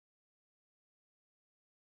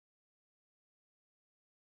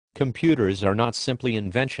Computers are not simply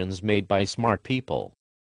inventions made by smart people.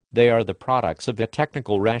 They are the products of a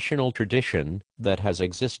technical rational tradition that has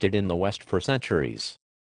existed in the West for centuries.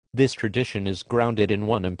 This tradition is grounded in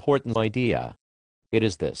one important idea. It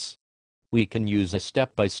is this: we can use a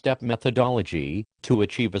step-by-step methodology to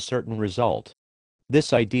achieve a certain result.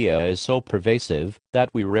 This idea is so pervasive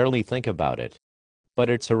that we rarely think about it,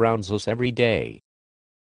 but it surrounds us every day.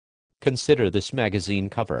 Consider this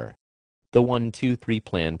magazine cover: the 1-2-3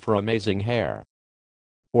 plan for amazing hair.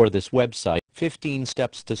 Or this website, 15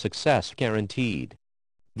 steps to success guaranteed.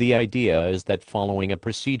 The idea is that following a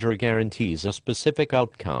procedure guarantees a specific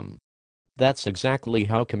outcome. That's exactly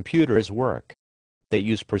how computers work. They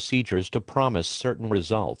use procedures to promise certain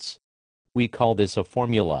results. We call this a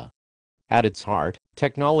formula. At its heart,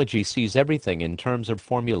 technology sees everything in terms of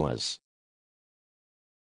formulas.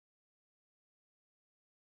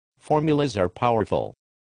 Formulas are powerful.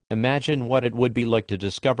 Imagine what it would be like to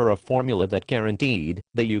discover a formula that guaranteed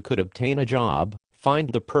that you could obtain a job, find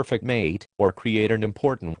the perfect mate, or create an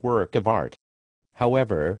important work of art.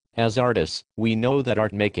 However, as artists, we know that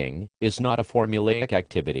art making is not a formulaic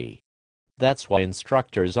activity. That's why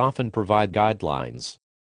instructors often provide guidelines.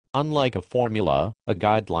 Unlike a formula, a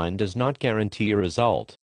guideline does not guarantee a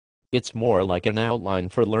result. It's more like an outline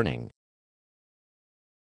for learning.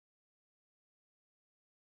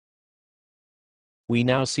 We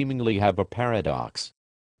now seemingly have a paradox.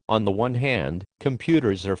 On the one hand,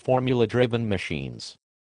 computers are formula-driven machines.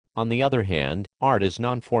 On the other hand, art is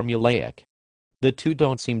non-formulaic. The two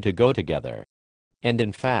don't seem to go together. And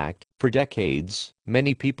in fact, for decades,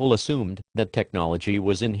 many people assumed that technology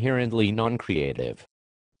was inherently non-creative.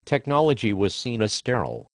 Technology was seen as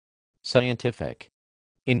sterile, scientific,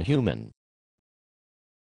 inhuman.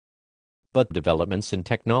 But developments in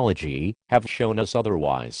technology have shown us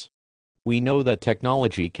otherwise. We know that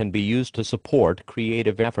technology can be used to support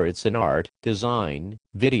creative efforts in art, design,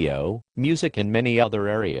 video, music, and many other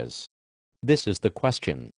areas. This is the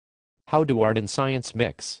question: how do art and science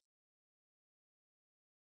mix?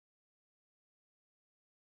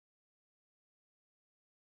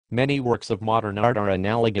 Many works of modern art are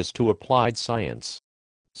analogous to applied science.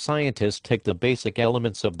 Scientists take the basic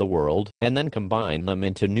elements of the world and then combine them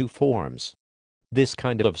into new forms. This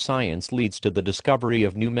kind of science leads to the discovery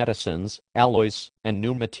of new medicines, alloys, and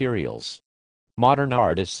new materials. Modern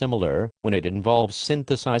art is similar when it involves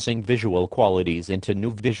synthesizing visual qualities into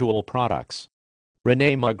new visual products.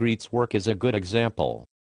 René Magritte's work is a good example.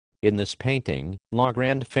 In this painting, La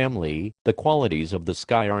Grande Famille, the qualities of the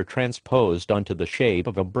sky are transposed onto the shape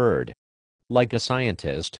of a bird. Like a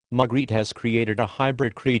scientist, Magritte has created a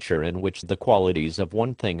hybrid creature in which the qualities of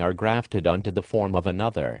one thing are grafted onto the form of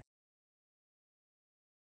another.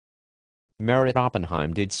 Merit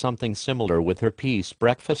Oppenheim did something similar with her piece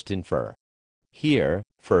Breakfast in Fur. Here,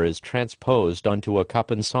 fur is transposed onto a cup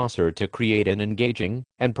and saucer to create an engaging,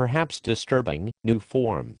 and perhaps disturbing, new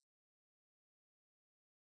form.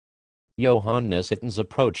 Johannes Itten's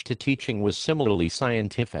approach to teaching was similarly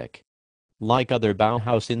scientific. Like other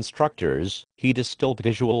Bauhaus instructors, he distilled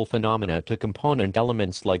visual phenomena to component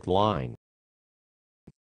elements like line,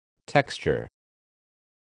 texture,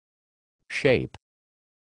 shape,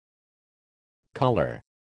 color.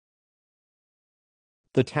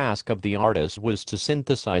 The task of the artist was to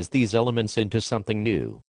synthesize these elements into something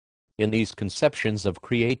new. In these conceptions of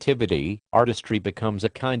creativity, artistry becomes a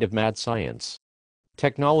kind of mad science.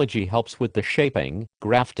 Technology helps with the shaping,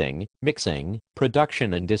 grafting, mixing,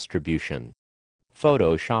 production, and distribution.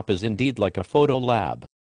 Photoshop is indeed like a photo lab,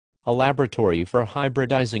 a laboratory for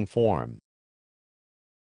hybridizing form.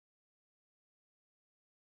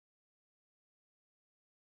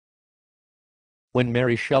 When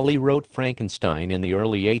Mary Shelley wrote Frankenstein in the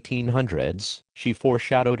early 1800s, she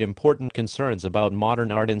foreshadowed important concerns about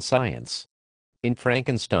modern art and science. In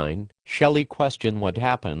Frankenstein, Shelley questioned what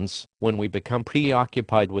happens when we become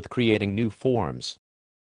preoccupied with creating new forms.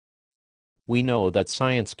 We know that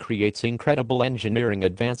science creates incredible engineering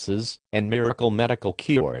advances and miracle medical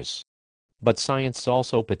cures. But science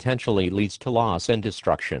also potentially leads to loss and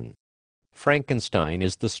destruction. Frankenstein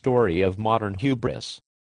is the story of modern hubris.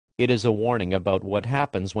 It is a warning about what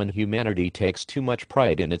happens when humanity takes too much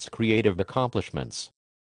pride in its creative accomplishments.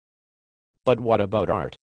 But what about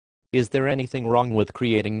art? Is there anything wrong with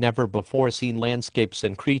creating never-before-seen landscapes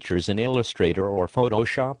and creatures in Illustrator or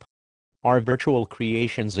Photoshop? Are virtual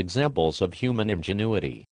creations examples of human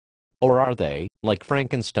ingenuity? Or are they, like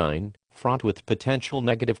Frankenstein, fraught with potential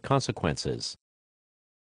negative consequences?